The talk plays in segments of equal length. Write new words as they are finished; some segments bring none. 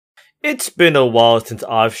It's been a while since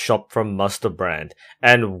I've shopped from Musterbrand,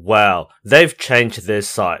 and wow, they've changed their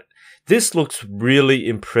site. This looks really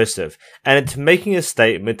impressive, and it's making a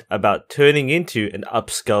statement about turning into an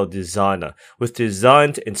upscale designer, with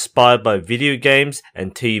designs inspired by video games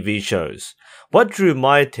and TV shows. What drew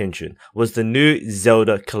my attention was the new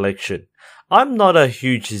Zelda collection. I'm not a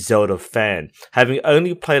huge Zelda fan, having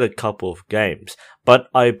only played a couple of games, but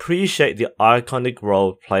I appreciate the iconic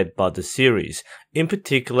role played by the series, in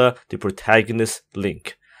particular the protagonist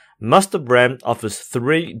Link. Musterbrand offers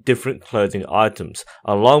 3 different clothing items,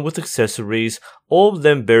 along with accessories, all of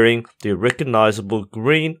them bearing the recognizable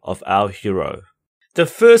green of our hero. The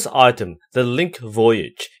first item, the Link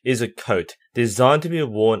Voyage, is a coat designed to be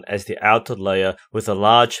worn as the outer layer with a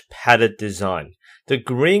large padded design. The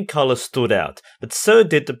green color stood out, but so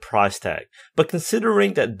did the price tag. But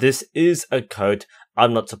considering that this is a coat,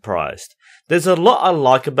 I'm not surprised. There's a lot I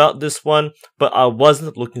like about this one, but I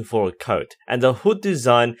wasn't looking for a coat, and the hood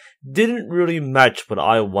design didn't really match what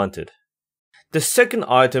I wanted. The second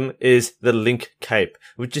item is the Link Cape,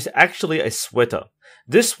 which is actually a sweater.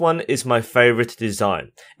 This one is my favorite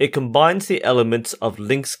design. It combines the elements of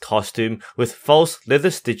Link's costume with false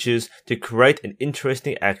leather stitches to create an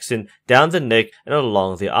interesting accent down the neck and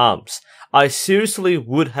along the arms. I seriously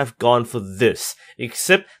would have gone for this,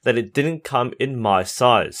 except that it didn't come in my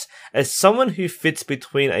size. As someone who fits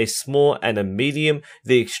between a small and a medium,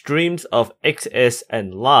 the extremes of XS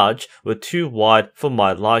and large were too wide for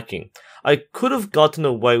my liking. I could have gotten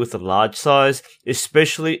away with a large size,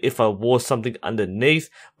 especially if I wore something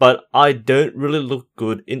underneath, but I don't really look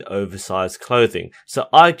good in oversized clothing, so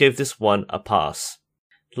I gave this one a pass.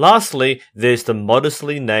 Lastly, there's the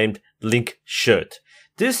modestly named Link shirt.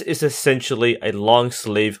 This is essentially a long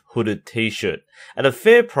sleeve hooded t-shirt. At a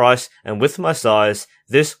fair price and with my size,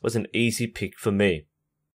 this was an easy pick for me.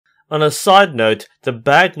 On a side note, the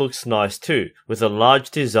bag looks nice too, with a large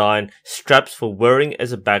design, straps for wearing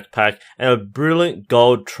as a backpack, and a brilliant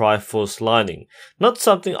gold Triforce lining. Not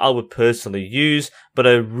something I would personally use, but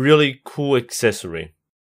a really cool accessory.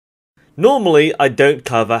 Normally, I don't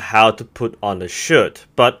cover how to put on a shirt,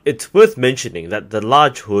 but it's worth mentioning that the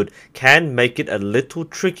large hood can make it a little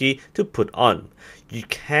tricky to put on. You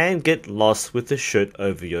can get lost with the shirt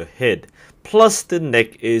over your head, plus the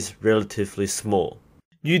neck is relatively small.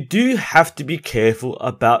 You do have to be careful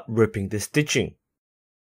about ripping the stitching.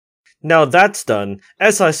 Now that's done,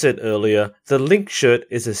 as I said earlier, the Link shirt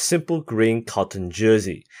is a simple green cotton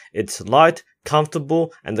jersey. It's light,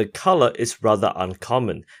 comfortable, and the color is rather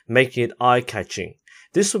uncommon, making it eye-catching.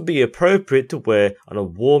 This would be appropriate to wear on a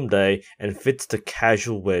warm day and fits the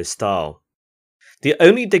casual wear style. The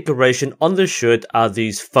only decoration on the shirt are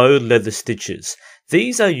these faux leather stitches.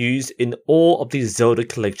 These are used in all of the Zelda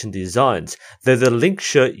collection designs, though the Link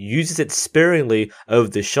shirt uses it sparingly over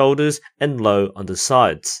the shoulders and low on the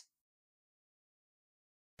sides.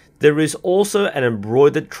 There is also an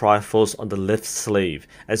embroidered Triforce on the left sleeve,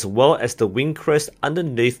 as well as the wing crest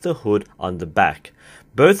underneath the hood on the back.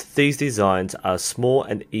 Both these designs are small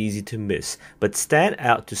and easy to miss, but stand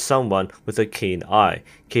out to someone with a keen eye,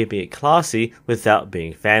 keeping it classy without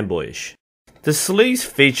being fanboyish. The sleeves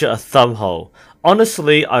feature a thumb hole.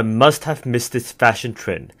 Honestly, I must have missed this fashion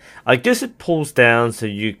trend. I guess it pulls down so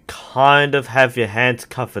you kind of have your hands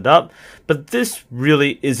covered up, but this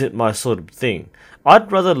really isn't my sort of thing.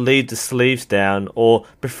 I'd rather leave the sleeves down or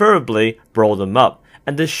preferably roll them up,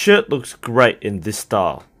 and the shirt looks great in this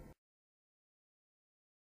style.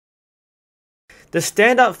 The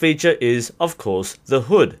standout feature is, of course, the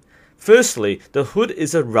hood. Firstly, the hood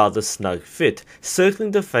is a rather snug fit,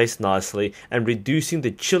 circling the face nicely and reducing the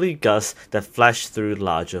chilly gusts that flash through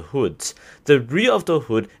larger hoods. The rear of the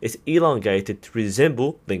hood is elongated to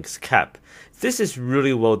resemble Link's cap. This is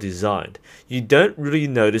really well designed. You don't really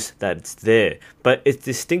notice that it's there, but its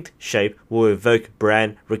distinct shape will evoke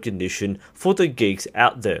brand recognition for the geeks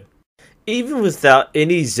out there. Even without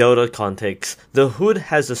any Zelda context, the hood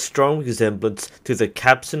has a strong resemblance to the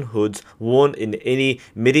caps and hoods worn in any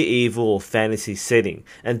medieval or fantasy setting,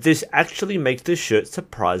 and this actually makes the shirt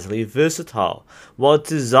surprisingly versatile. While it's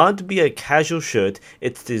designed to be a casual shirt,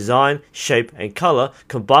 its design, shape and color,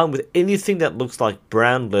 combined with anything that looks like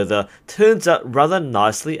brown leather, turns out rather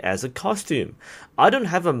nicely as a costume. I don't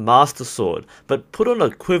have a master sword, but put on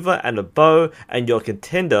a quiver and a bow and you're a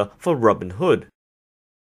contender for Robin Hood.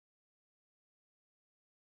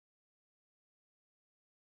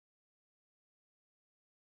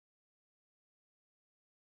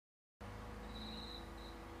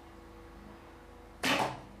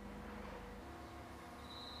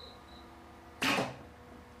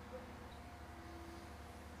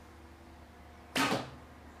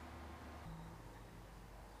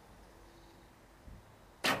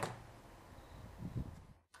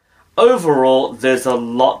 overall, there's a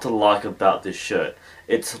lot to like about this shirt.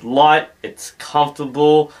 It's light, it's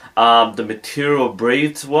comfortable, the material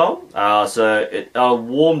breathes well, so on a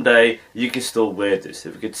warm day you can still wear this.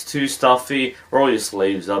 If it gets too stuffy, roll your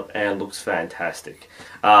sleeves up and it looks fantastic.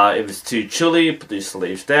 If it's too chilly, put your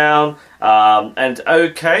sleeves down, and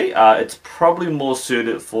okay, it's probably more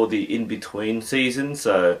suited for the in-between season,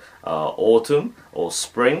 so autumn or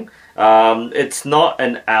spring. It's not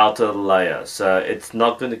an outer layer, so it's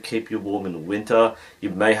not going to keep you warm in winter. You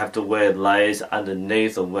may have to wear layers underneath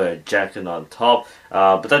or wear a jacket on top,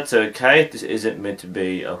 but that's okay. This isn't meant to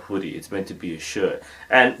be a hoodie, it's meant to be a shirt.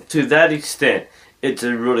 And to that extent, it's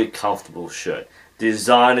a really comfortable shirt.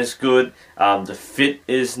 Design is good, the fit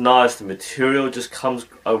is nice, the material just comes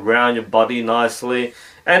around your body nicely,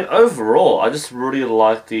 and overall I just really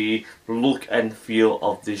like the look and feel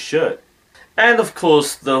of this shirt. And of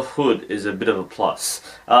course the hood is a bit of a plus.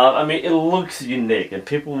 I mean, it looks unique and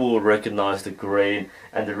people will recognize the green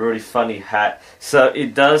and the really funny hat, so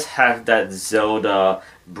it does have that Zelda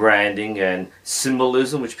branding and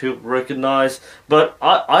symbolism which people recognize, but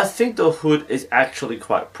I think the hood is actually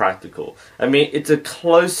quite practical. I mean, it's a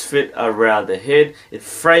close fit around the head, it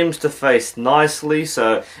frames the face nicely,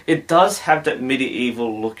 so it does have that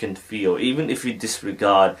medieval look and feel, even if you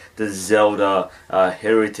disregard the Zelda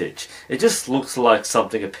heritage. It just looks like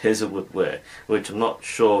something a peasant would wear, which I'm not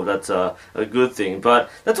sure if that's a good thing, but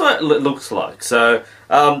that's what it looks like. So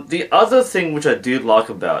the other thing which I do like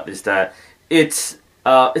about is that it's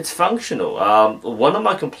functional. One of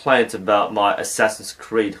my complaints about my Assassin's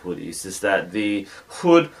Creed hoodies is that the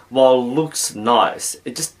hood, while it looks nice,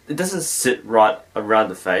 it doesn't sit right around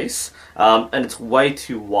the face, and it's way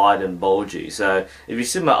too wide and bulgy. So if you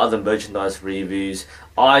see my other merchandise reviews,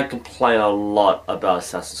 I complain a lot about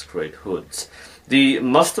Assassin's Creed hoods. The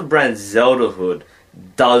Musterbrand Zelda hood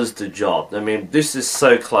does the job. I mean, this is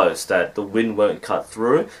so close that the wind won't cut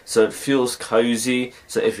through, so it feels cozy.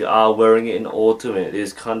 So if you are wearing it in autumn and it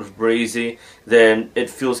is kind of breezy, then it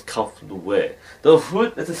feels comfortable to wear. The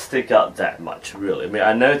hood doesn't stick out that much, really. I mean,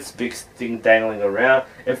 I know it's a big thing dangling around,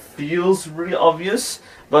 it feels really obvious,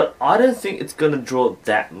 but I don't think it's going to draw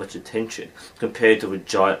that much attention compared to a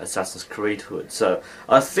giant Assassin's Creed hood. So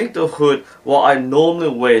I think the hood, while I normally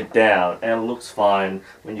wear it down and it looks fine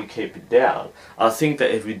when you keep it down, I think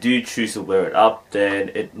that if you do choose to wear it up, then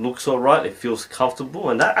it looks alright, it feels comfortable,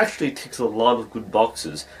 and that actually ticks a lot of good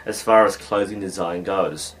boxes as far as clothing design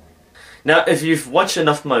goes. Now, if you've watched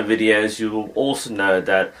enough of my videos, you will also know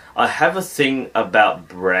that I have a thing about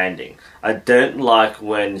branding. I don't like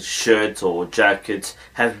when shirts or jackets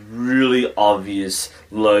have really obvious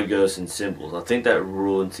logos and symbols. I think that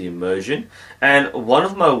ruins the immersion. And one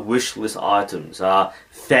of my wish list items are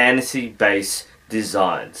fantasy-based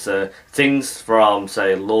design. So things from,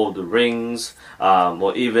 say, Lord of the Rings,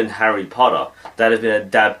 or even Harry Potter, that have been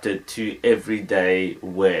adapted to everyday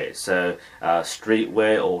wear. So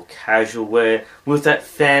streetwear or casual wear with that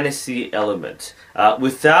fantasy element,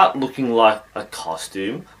 without looking like a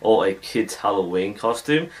costume or a kid's Halloween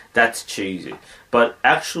costume. That's cheesy. But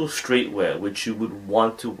actual streetwear which you would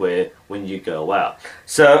want to wear when you go out.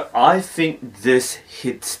 So I think this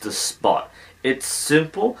hits the spot. It's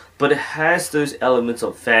simple, but it has those elements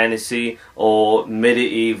of fantasy or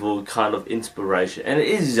medieval kind of inspiration. And it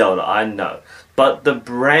is Zelda, I know. But the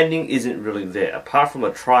branding isn't really there. Apart from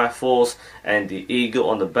a Triforce and the eagle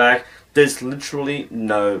on the back, there's literally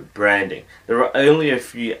no branding. There are only a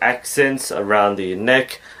few accents around the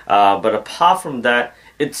neck, but apart from that,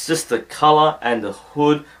 it's just the color and the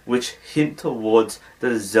hood which hint towards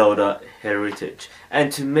the Zelda heritage.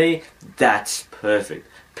 And to me, that's perfect.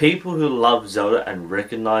 People who love Zelda and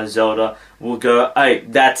recognize Zelda will go, hey,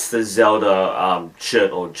 that's the Zelda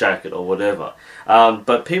shirt or jacket or whatever.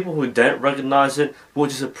 But people who don't recognize it will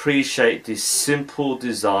just appreciate the simple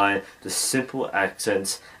design, the simple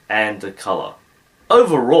accents, and the color.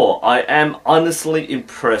 Overall, I am honestly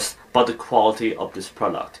impressed by the quality of this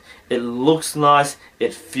product. It looks nice,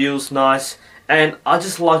 it feels nice, and I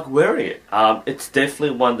just like wearing it. It's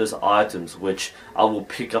definitely one of those items which I will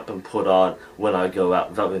pick up and put on when I go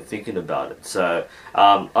out without even thinking about it. So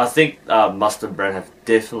I think Musterbrand have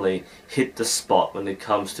definitely hit the spot when it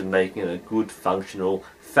comes to making a good, functional,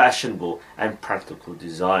 fashionable and practical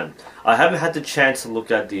design. I haven't had the chance to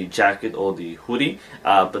look at the jacket or the hoodie,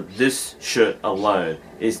 but this shirt alone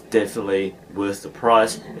is definitely worth the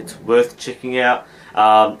price. It's worth checking out.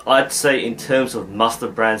 I'd say in terms of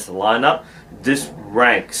Musterbrand's lineup, this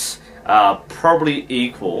ranks probably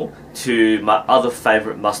equal to my other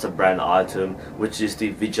favorite Musterbrand item, which is the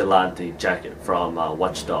Vigilante jacket from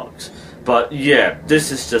Watch Dogs. But yeah,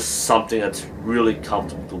 this is just something that's really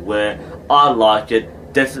comfortable to wear. I like it.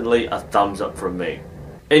 definitely a thumbs up from me.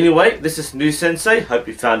 Anyway, this is New Sensei, hope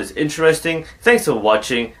you found this interesting, thanks for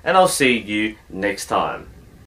watching, and I'll see you next time.